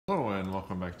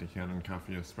welcome back to Canon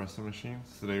Coffee Espresso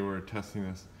Machines. Today we're testing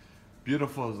this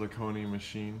beautiful Zacconi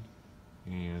machine,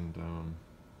 and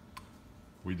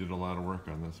we did a lot of work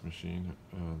on this machine.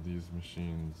 These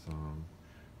machines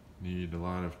need a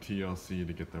lot of TLC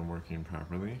to get them working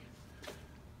properly.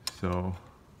 So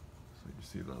you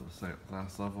see the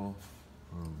glass level.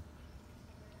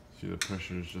 See the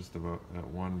pressure is just about at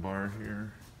 1 bar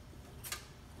here.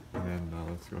 And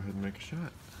let's go ahead and make a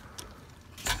shot.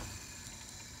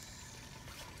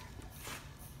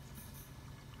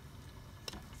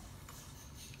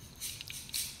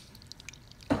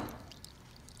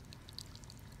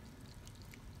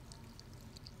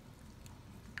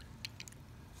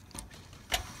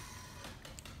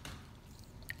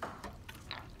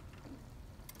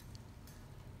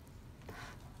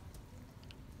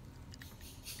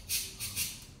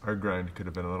 Our grind could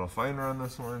have been a little finer on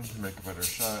this one to make a better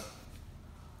shot.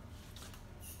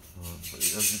 But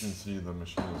as you can see, the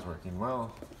machine is working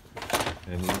well.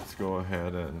 And let's go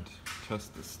ahead and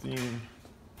test the steam.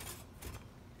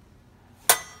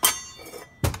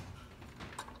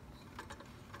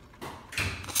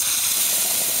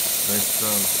 Nice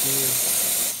strong steam.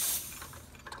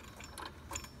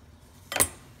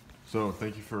 So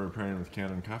thank you for pairing with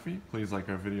Canon Coffee. Please like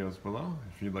our videos below.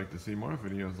 If you'd like to see more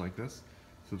videos like this,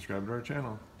 subscribe to our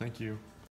channel. Thank you.